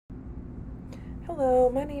Hello,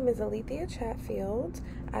 my name is Alethia Chatfield.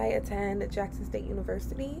 I attend Jackson State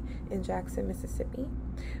University in Jackson, Mississippi.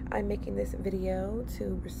 I'm making this video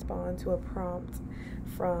to respond to a prompt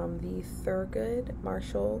from the Thurgood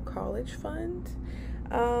Marshall College Fund.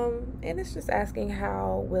 And it's just asking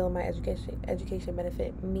how will my education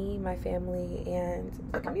benefit me, my family, and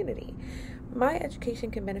the community. My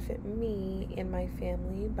education can benefit me and my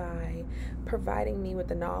family by providing me with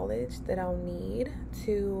the knowledge that I'll need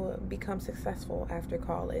to become successful after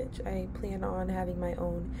college. I plan on having my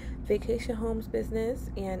own vacation homes business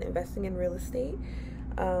and investing in real estate.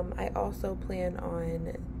 I also plan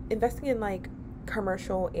on investing in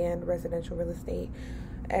commercial and residential real estate,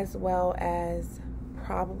 as well as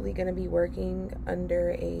probably going to be working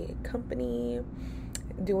under a company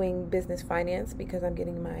doing business finance because I'm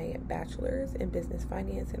getting my bachelor's in business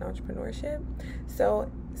finance and entrepreneurship.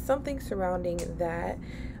 So something surrounding that.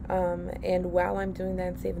 And while I'm doing that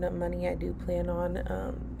and saving up money, I do plan on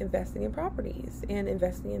investing in properties and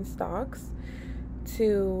investing in stocks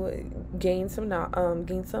to gain some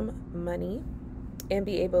money and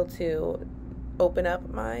be able to open up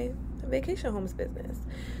my vacation homes business.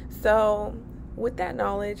 So with that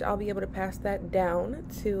knowledge, I'll be able to pass that down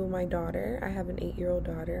to my daughter. I have an 8-year-old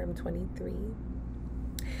daughter. I'm 23.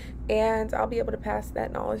 And I'll be able to pass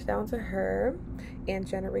that knowledge down to her and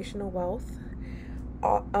generational wealth,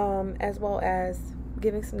 as well as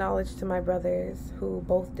giving some knowledge to my brothers who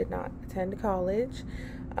both did not attend college.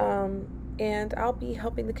 And I'll be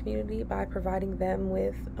helping the community by providing them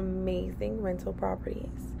with amazing rental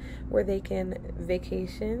properties where they can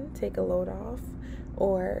vacation, take a load off,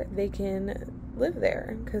 or they can live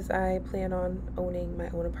there, because I plan on owning my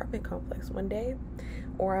own apartment complex one day,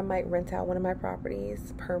 or I might rent out one of my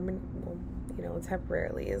properties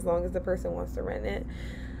temporarily, as long as the person wants to rent it.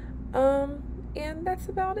 And that's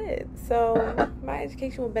about it. So my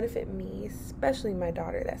education will benefit me, especially my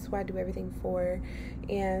daughter. That's who I do everything for,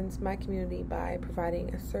 and my community by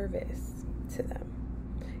providing a service to them.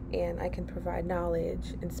 And I can provide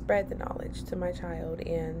knowledge and spread the knowledge to my child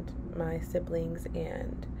and my siblings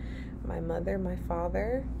and my mother, my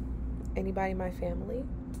father, anybody in my family.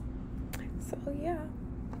 So yeah,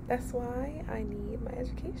 that's why I need my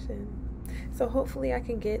education. So hopefully I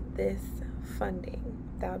can get this funding.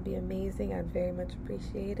 That would be amazing. I'd very much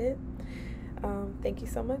appreciate it. Thank you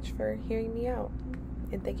so much for hearing me out,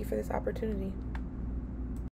 and thank you for this opportunity.